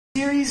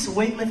series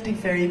Weightlifting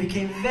Fairy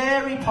became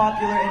very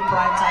popular in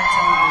primetime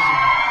television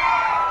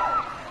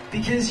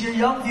because your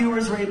young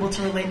viewers were able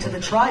to relate to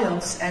the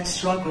triumphs and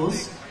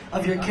struggles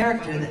of your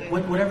character,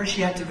 whatever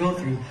she had to go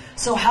through.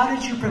 So how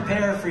did you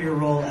prepare for your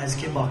role as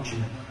Kim Bok-ju?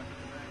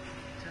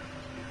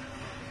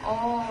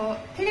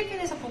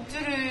 필리핀에서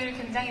복주를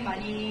굉장히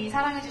많이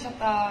사랑해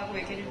주셨다고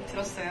얘기를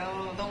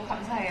들었어요. 너무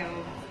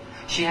감사해요.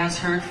 She has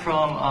heard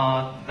from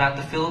that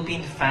the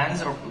Philippine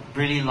fans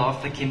really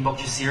love the Kim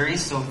Bok-ju series,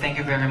 so thank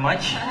you very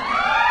much.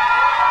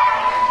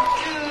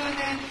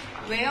 복주는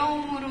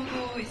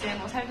외형으로도 이제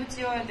뭐 살도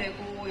찌워야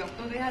되고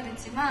역도도 해야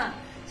되지만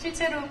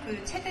실제로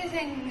그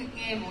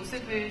최대생의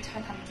모습을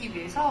잘 담기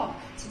위해서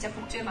진짜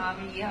복주의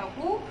마음을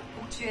이해하고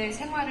복주의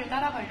생활을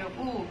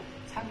따라가려고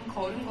작은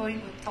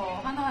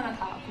걸음걸이부터 하나하나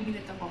다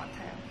고민했던 것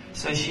같아요.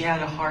 So she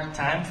had a hard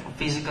time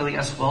physically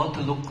as well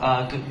to look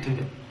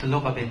to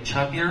look a bit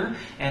chubbier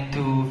and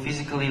to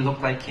physically look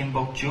like Kim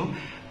Bok-ju,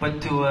 but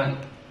to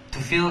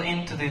feel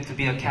into to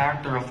be a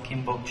character of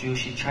Kim Bok-ju,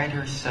 she tried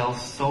herself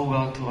so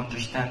well to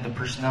understand the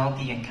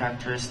personality and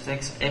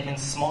characteristics, even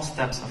small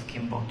steps of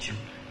Kim Bok-ju.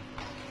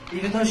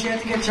 Even though she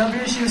had to get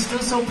chubbier, she was still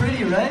so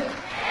pretty, right?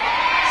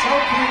 So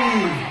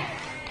pretty.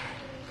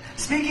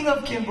 Speaking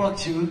of Kim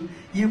Bok-ju,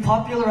 you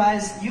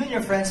and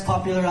your friends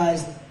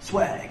popularized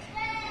swag.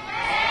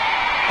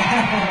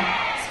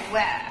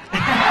 Swag.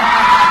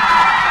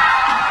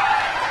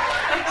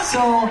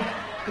 So,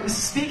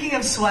 speaking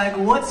of swag,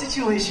 what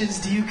situations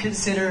do you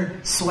consider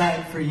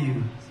swag for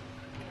you?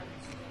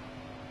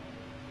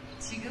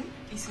 지금?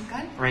 이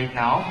순간? Right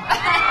now? Right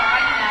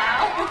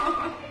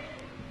now.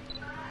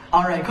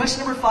 Alright,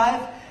 question number 5.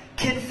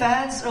 Can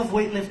fans of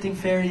Weightlifting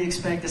Fairy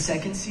expect a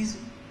second season?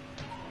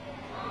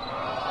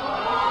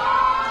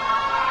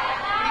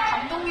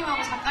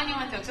 감독님하고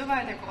작가님한테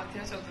여쭤봐야 될 것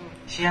같아요, 저도.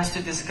 She has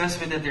to discuss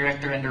with the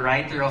director and the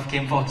writer of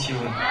Kim Bok-ju.